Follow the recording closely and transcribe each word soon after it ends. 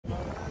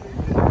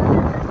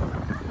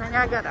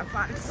Niagara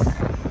Falls.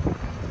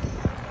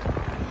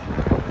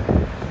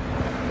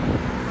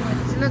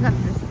 మంచిగా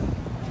కనిపిస్తుంది.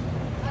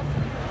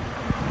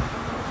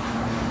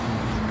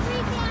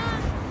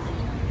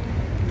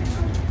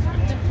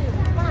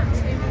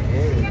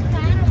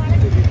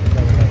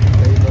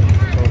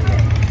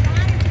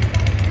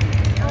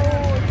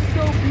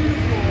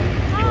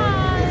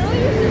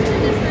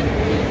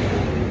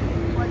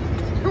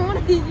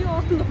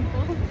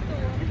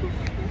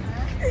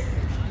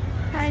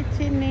 Hi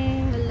చిన్ని.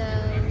 హలో.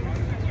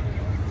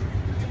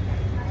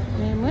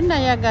 మేము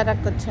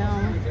నయాగారాకి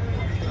వచ్చాము.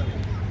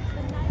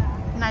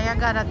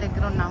 నయాగారా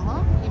దగ్గర ఉన్నాము.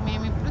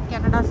 మేము ఇప్పుడు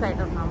కెనడా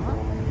సైడ్ ఉన్నాము.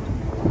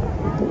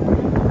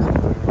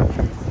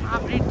 ఆ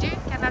బ్రిడ్జ్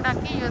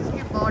కెనడాకి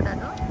యూఎస్కి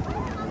బోర్డరు.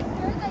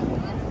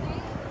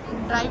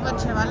 డ్రైవ్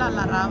వచ్చే వాళ్ళు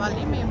అలా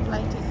రావాలి. మేము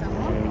ట్రై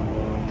చేసాము.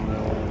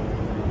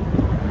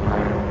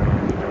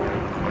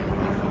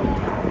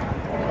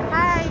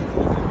 హాయ్.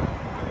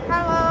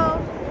 హలో.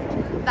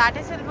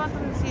 దాటేసి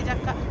వెళ్ళిపోతుంది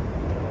సీజక్క.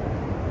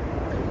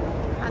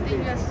 అది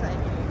యూఎస్ సైడ్.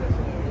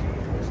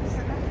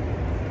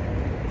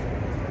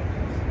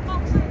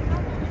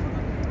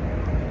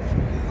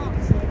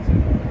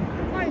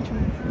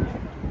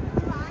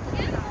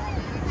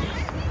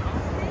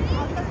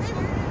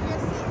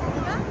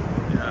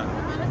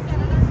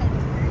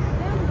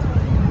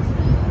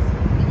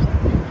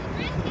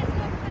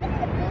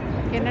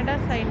 కెనడా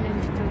సైడ్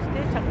నుంచి చూస్తే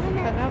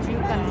చక్కగా వ్యూ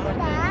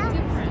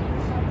కనబడుతుంది.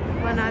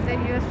 మన అదే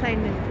యూఎస్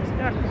సైడ్ నుంచి చూస్తే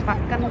వాళ్ళకి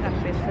పక్కన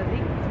కనిపిస్తుంది.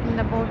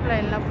 కింద బోట్లో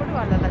వెళ్ళినప్పుడు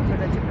వాళ్ళు అలా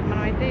చూడొచ్చు. ఇప్పుడు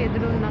మనమైతే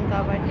ఎదురు ఉన్నాం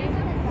కాబట్టి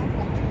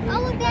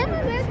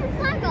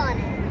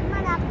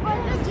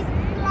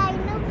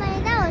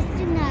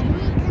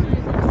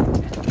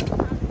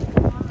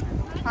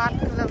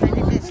పార్కులో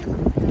మెడిటేషన్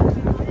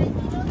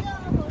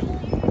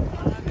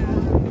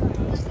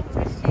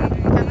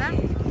కదా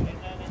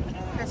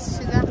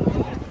ఫ్రెష్గా.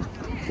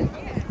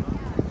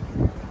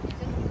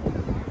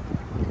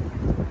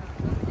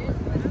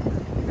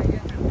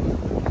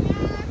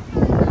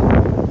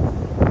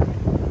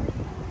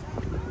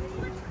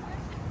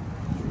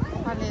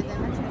 వాళ్ళు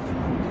ఏదైనా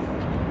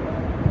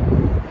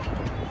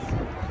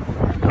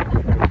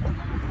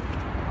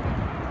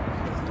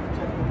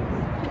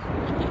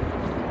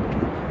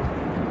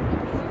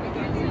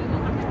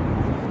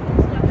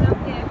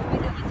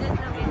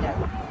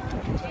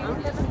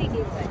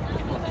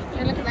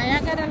వీళ్ళకి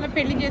నయాగారాలో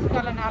పెళ్లి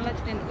చేసుకోవాలని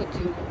ఆలోచన ఎందుకు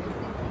వచ్చింది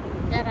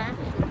యారా?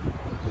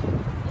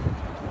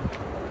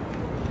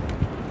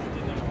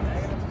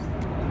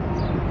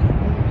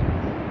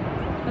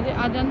 అదే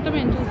అదంతా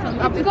మేము చూస్తాం.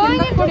 అప్పుడు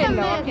కిందకు కూడా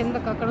వెళ్ళావా?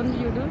 కిందకు అక్కడ ఉంది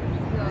చూడు.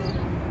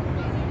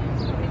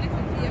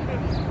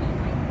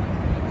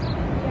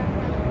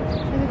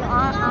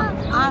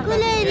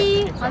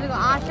 అది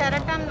ఆ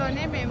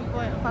షెరటన్లోనే మేము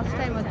ఫస్ట్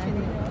టైం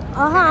వచ్చింది.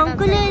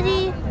 అంకులేది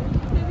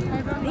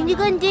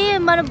ఎందుకంటే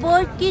మన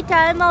బోట్కి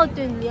టైం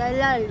అవుతుంది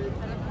వెళ్ళాలి.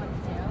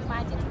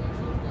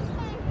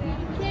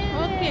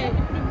 ఓకే.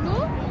 ఇప్పుడు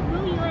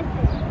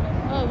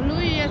బ్లూ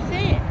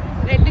యూఎస్ఏ,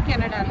 రెడ్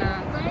కెనడానా?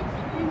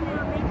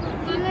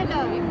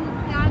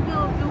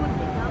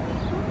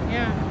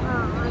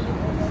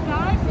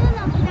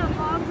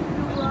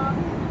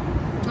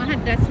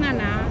 డ్రెస్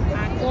నానా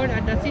ఆ కోడ్ ఆ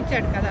డ్రెస్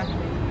ఇచ్చాడు కదా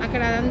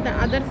అక్కడ. అదంతా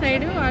అదర్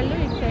సైడ్ వాళ్ళు,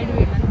 ఇటు సైడ్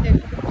వీళ్ళు అంతే.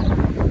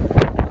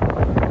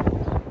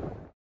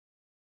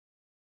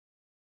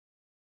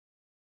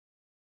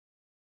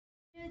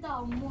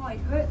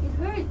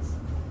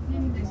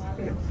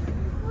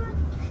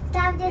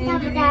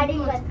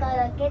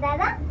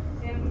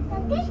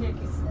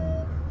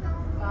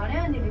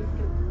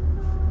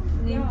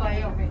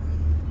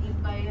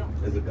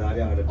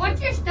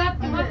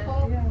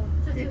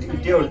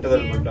 ఇటే ఉంటుంది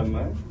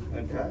అనుకుంటమ్మా.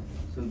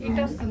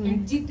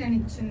 ఎగ్జిట్ అని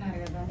ఇచ్చున్నారు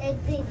కదా.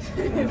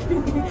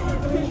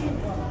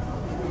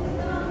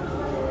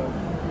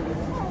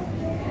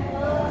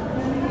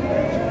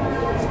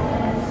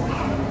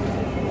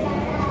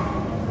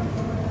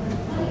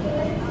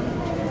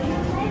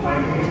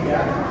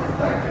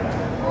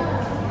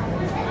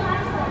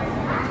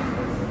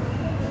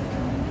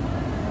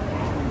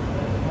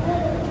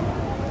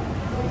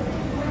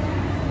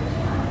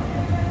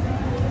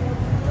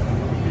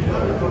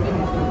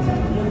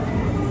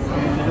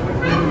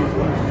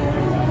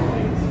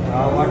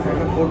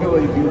 ఫోటో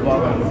వ్యూ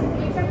బాగా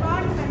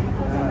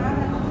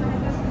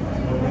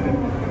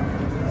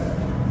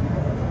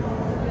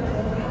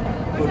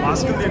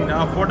మాస్క్ తిండి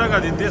ఆ ఫోటో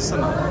కాదు ఇది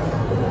తీస్తున్నా.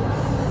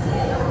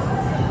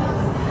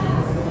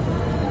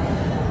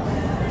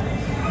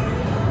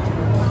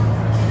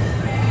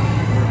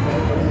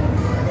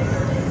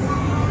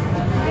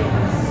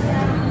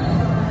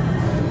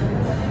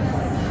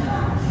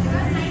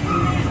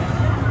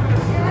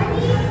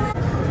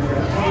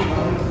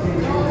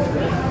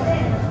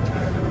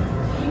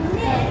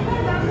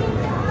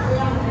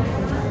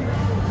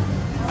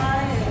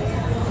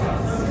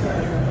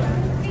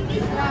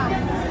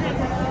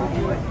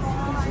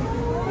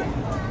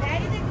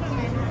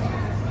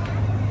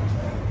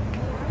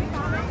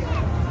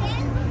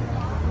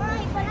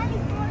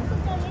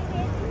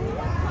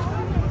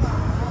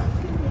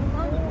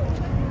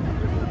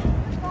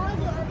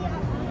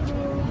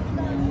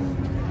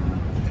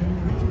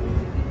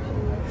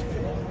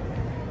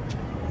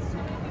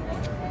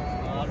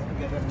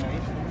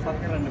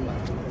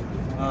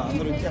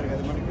 అందరూ వచ్చారు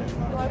కదా మనకి.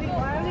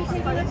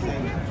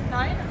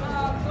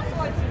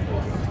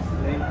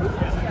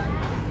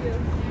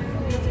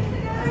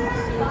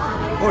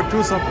 Oh,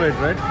 two separate,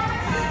 right?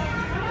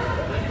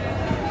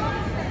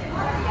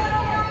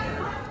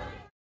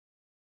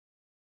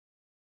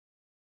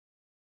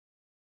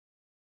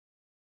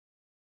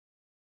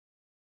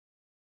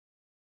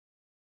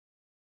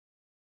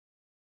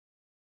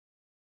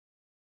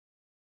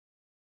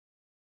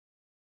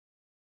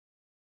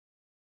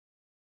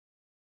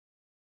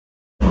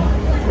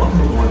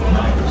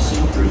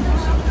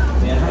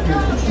 May I have your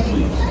attention,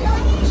 please?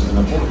 This is an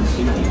important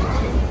safety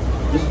announcement.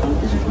 This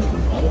boat is equipped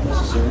with all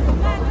necessary and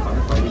proper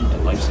firefighting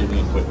and life-saving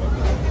equipment.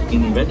 In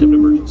the event of an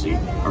emergency,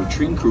 our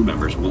trained crew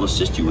members will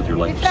assist you with your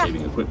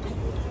life-saving equipment.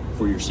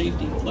 For your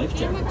safety, life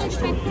jackets are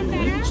stored in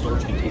labeled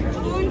storage containers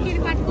located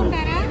throughout the boat.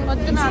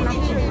 Instructions on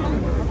how to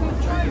wear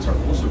life jackets are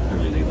also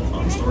clearly labeled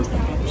on storage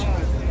containers.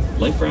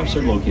 Life rafts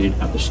are located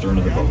at the stern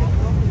of the boat.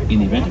 In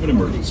the event of an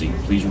emergency,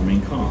 please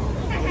remain calm.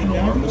 An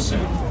alarm will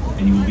sound,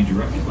 and you will be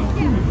directed by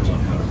crew members on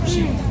how to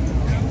proceed.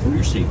 For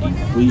your safety,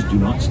 please do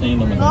not stand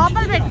on the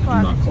benches, do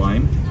not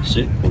climb,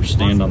 sit, or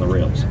stand on the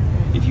rails.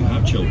 If you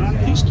have children,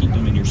 please keep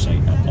them in your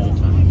sight at all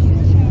times.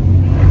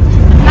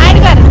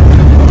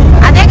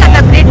 అదే కదా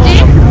bridge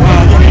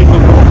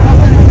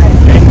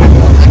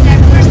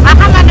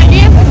మనకి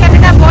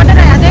Canada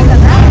border అదే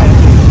కదా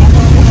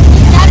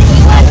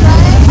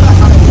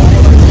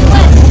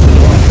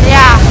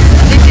yeah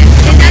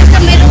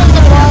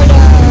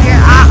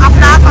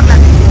అప్పుడు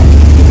ఆకున్నది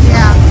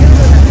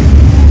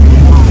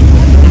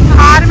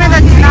car మీద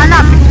వచ్చిన వాళ్ళు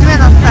ఆ బ్రిడ్జ్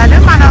మీద వస్తారు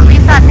మనం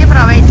వీసా అన్ని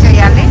ప్రొవైడ్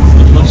చేయాలి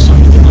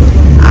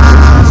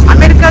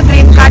అమెరికా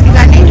గ్రీన్ కార్డ్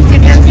కానీ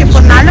సిటిజన్షిప్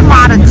ఉన్న వాళ్ళు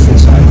మారచ్చు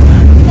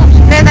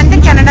లేదంటే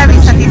కెనడా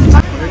వీసా తీసుకో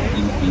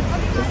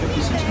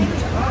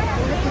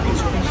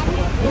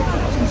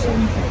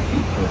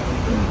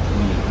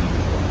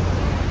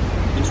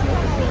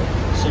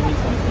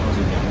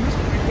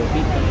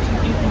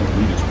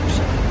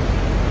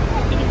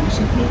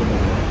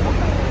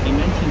In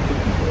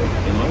 1954,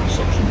 a large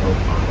suction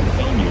broke off and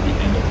fell near the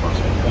end of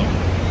Prospect Point.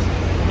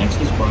 Next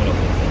is Bridal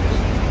Hill Falls,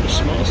 the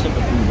smallest of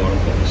the three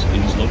waterfalls.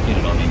 It is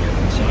located on the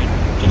American side,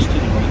 just to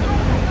the right of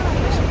Niagara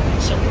Falls,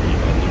 and separated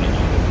by Luna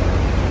Island.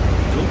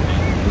 Float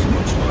Island is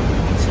much larger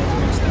and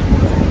separates the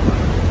American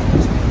Island.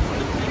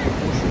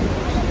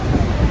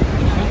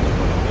 The height of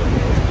Bridal Hill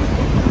Falls is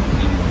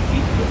 181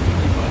 feet or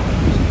 55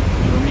 meters,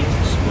 and remains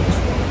the smallest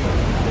waterfall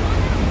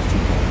in these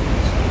two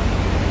categories.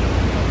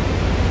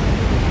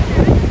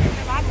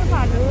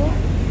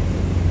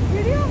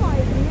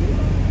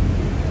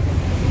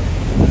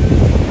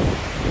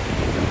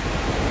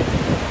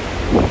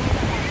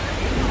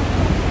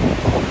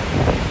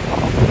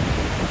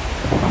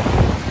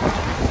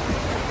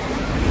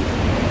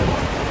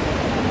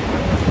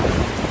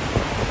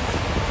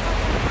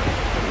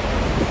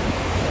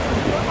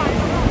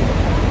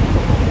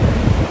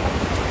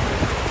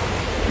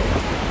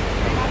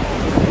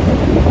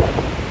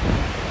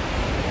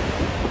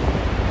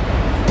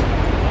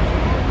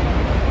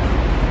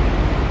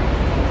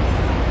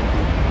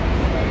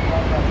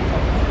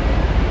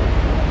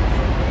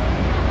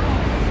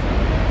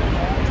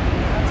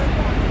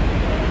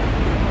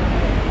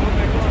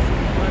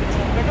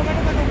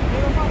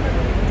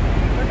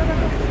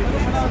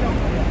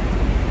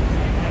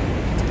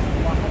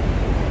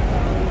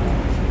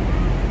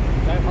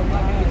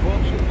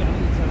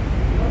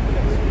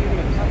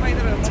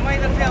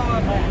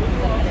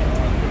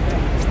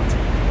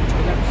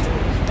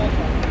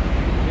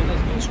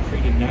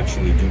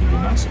 Naturally due to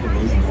the massive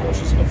erosion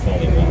forces of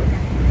falling water.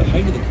 The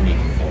height of the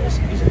Canadian Falls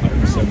is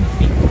 170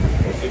 feet,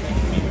 or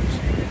 52 meters.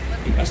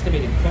 The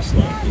estimated crest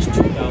line is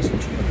 2,200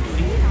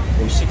 feet,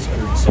 or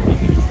 670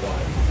 meters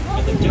wide,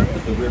 and the depth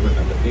of the river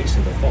at the base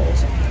of the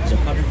falls is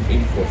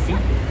 184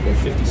 feet, or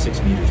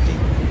 56 meters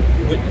deep.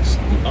 Witness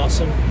the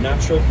awesome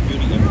natural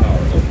beauty and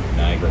power of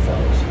Niagara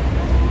Falls.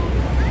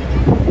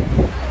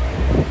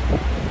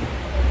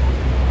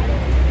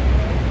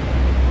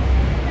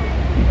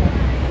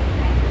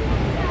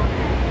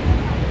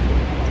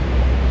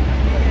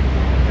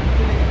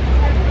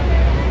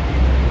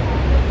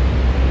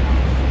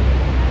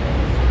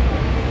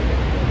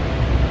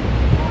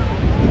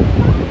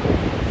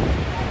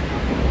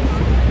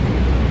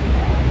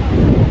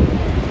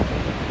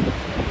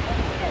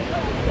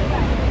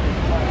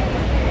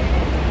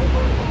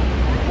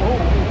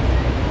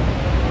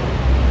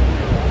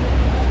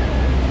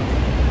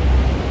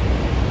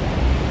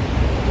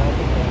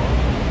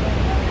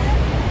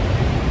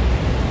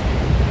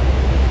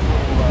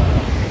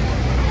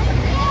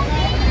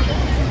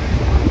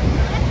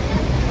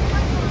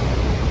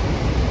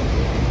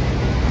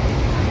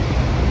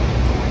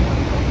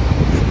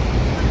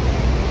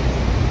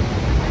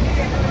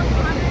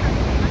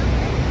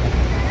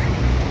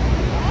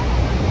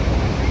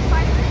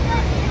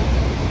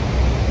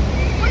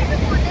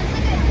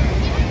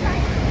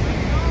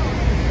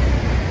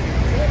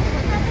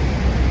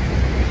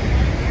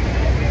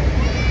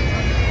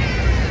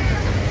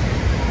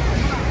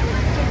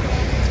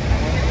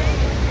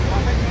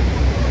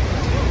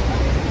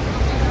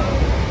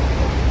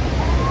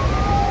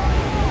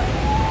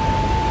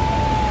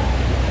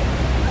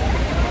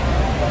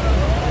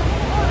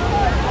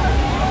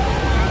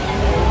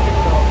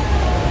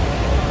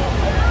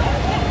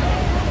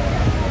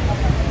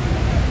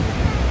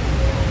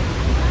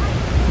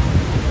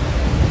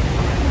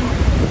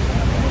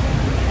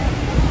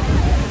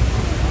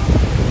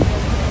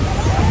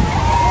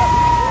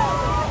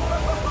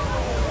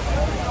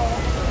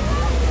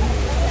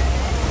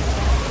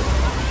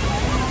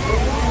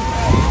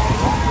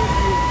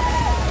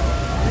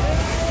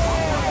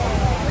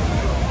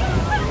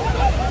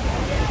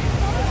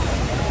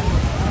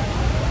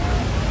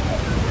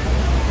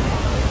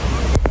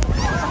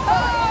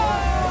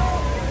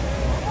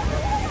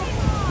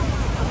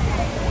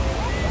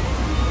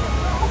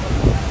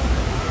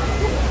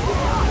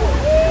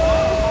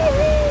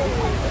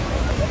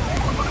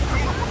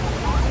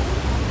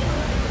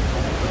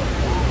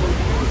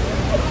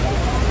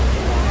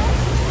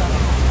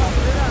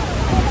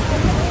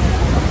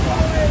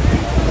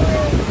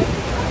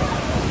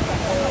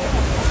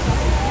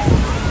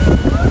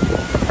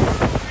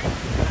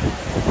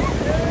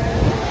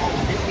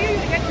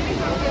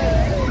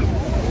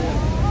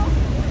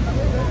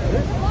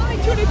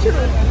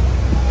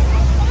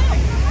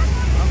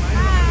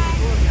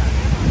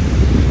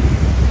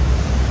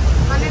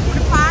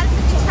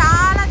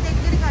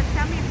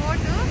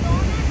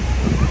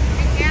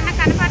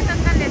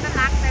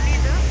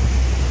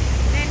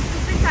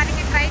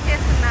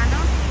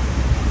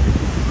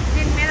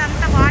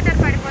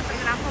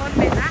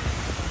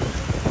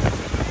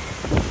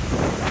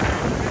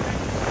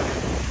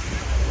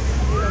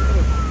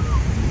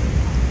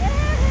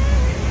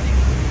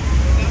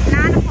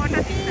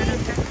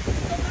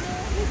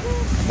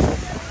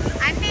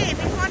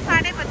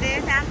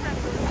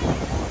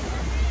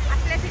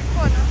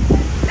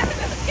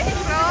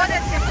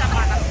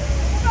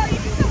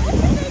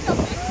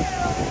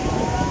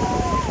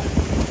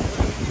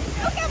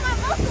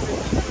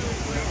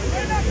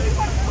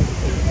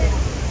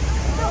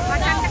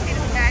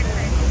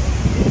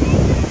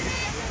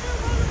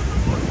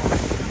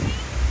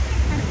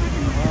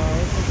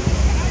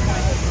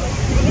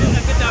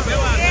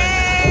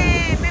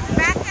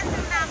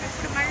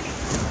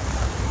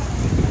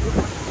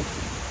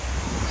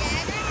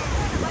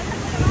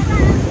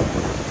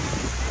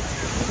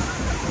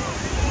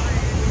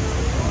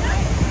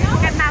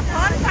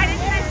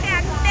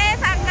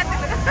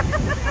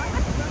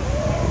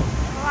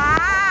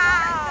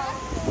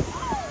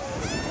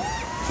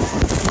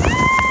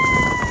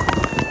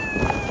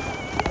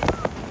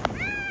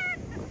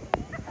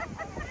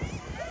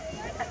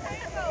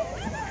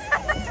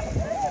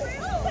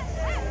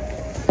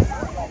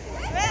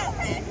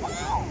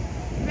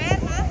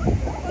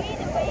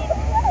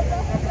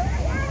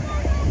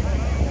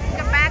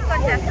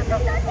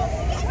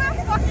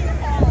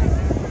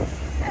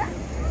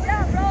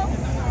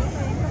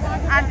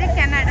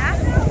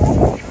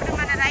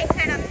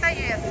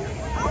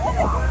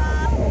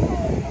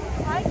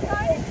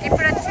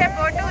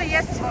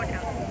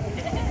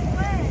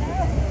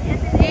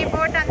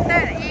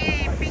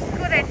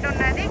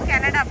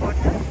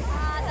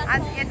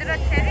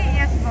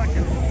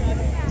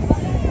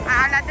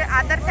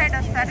 Other side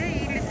వస్తారు,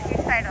 వీళ్ళు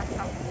ఇటు side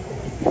వస్తాం.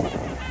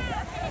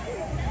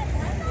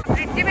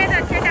 Bridge మీద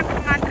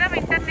వచ్చేటప్పుడు మాత్రం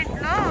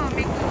ఇంటర్నెట్లో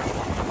మీకు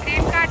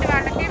green card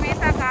వాళ్ళకి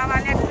వీసా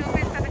కావాలి అని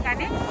చూపిస్తుంది,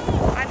 కానీ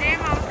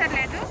అదేం అవసరం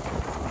లేదు.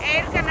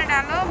 ఎయిర్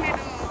కెనడాలో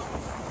మీరు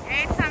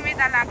ఎయిర్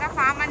సమేత అలాగా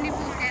ఫామ్ అన్ని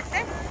ఫిల్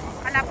చేస్తే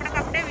వాళ్ళు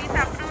అప్పటికప్పుడే వీసా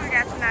అప్రూవల్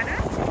చేస్తున్నారు.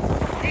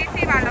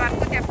 జీసీ వాళ్ళ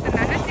వరకు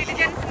చెప్తున్నాను,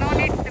 సిటిజన్స్ నో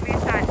నీడ్స్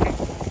వీసా అంటే.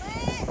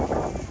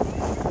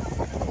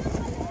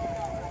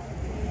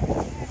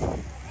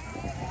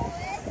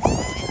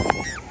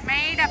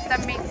 మేడ్ ఆఫ్ ద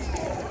మిక్స్ట్,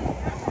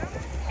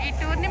 ఈ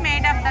టూర్ని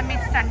మేడ్ ఆఫ్ ద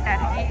మిక్స్ట్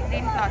అంటారు.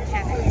 దీంట్లో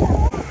వచ్చేది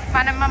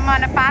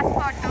మన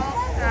పాస్పోర్టు,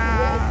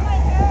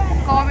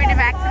 కోవిడ్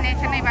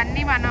వ్యాక్సినేషన్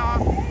ఇవన్నీ మనం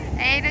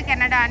ఎయిర్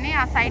కెనడా అని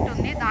ఆ సైట్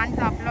ఉంది,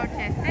 దాంట్లో అప్లోడ్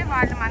చేస్తే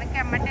వాళ్ళు మనకి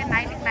ఎమ్మటే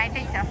నైట్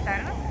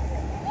ఇచ్చేస్తారు.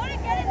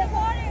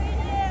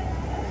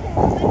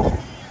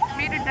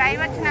 మీరు డ్రైవ్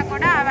వచ్చినా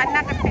కూడా అవన్నీ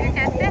అక్కడ ఫిల్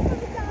చేస్తే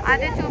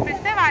అదే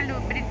చూపిస్తే వాళ్ళు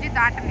బ్రిడ్జి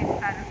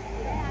దాటనిస్తారు.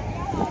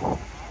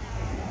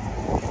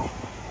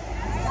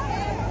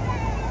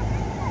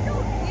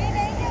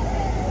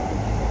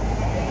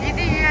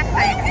 ఇది యూఎస్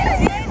సైడ్.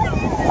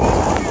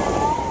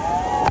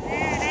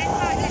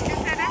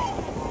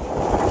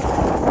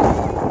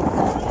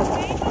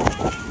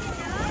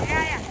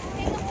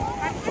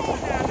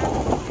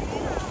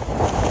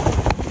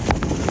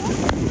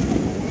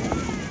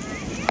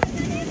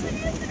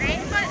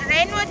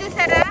 రెయిన్బో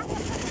చూసారా?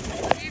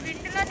 ఈ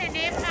విండ్లో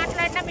నేనేం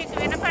మాట్లాడినా మీకు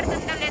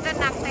వినపడుతుందో లేదో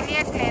నాకు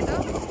తెలియట్లేదు.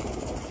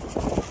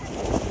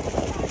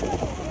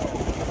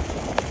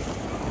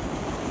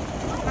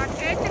 నా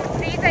చేతులు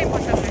ఫ్రీజ్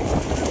అయిపోతుంది.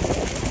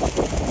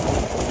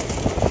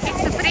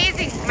 It's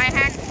freezing my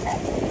hand.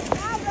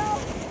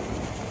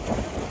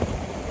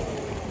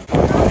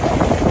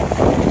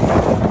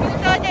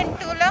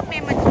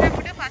 మేము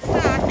వచ్చినప్పుడు ఫస్ట్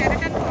ఆ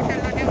చెరటన్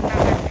హోటల్లోనే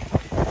ఉన్నామండి.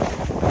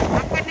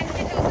 అక్కడి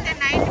నుంచి చూస్తే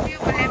నైట్ వ్యూ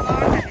భలే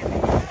బాగుంటుంది.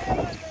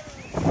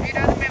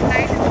 ఈరోజు మేము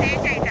నైట్ స్టే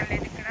చేయటం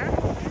లేదు ఇక్కడ.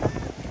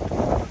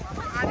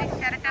 అది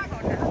చెరటన్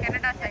hotel,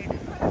 Canada side.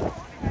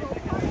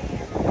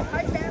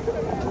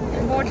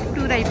 Boat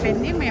tour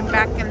అయిపోయింది, మేము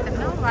బ్యాక్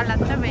వెళ్తున్నాం.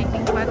 వాళ్ళంతా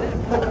వెయిటింగ్ ఫర్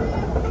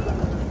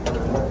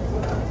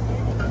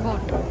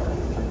బోట్.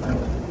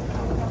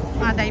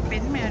 అది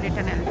అయిపోయింది, మేము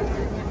రిటర్న్ వెళ్తాం.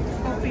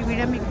 హోప్ ఈ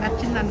వీడియో మీకు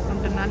నచ్చింది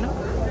అనుకుంటున్నాను.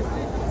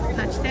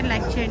 నచ్చితే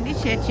లైక్ చేయండి,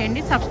 షేర్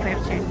చేయండి,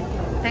 సబ్స్క్రైబ్ చేయండి.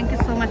 Thank you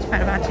so much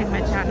for watching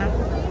my channel.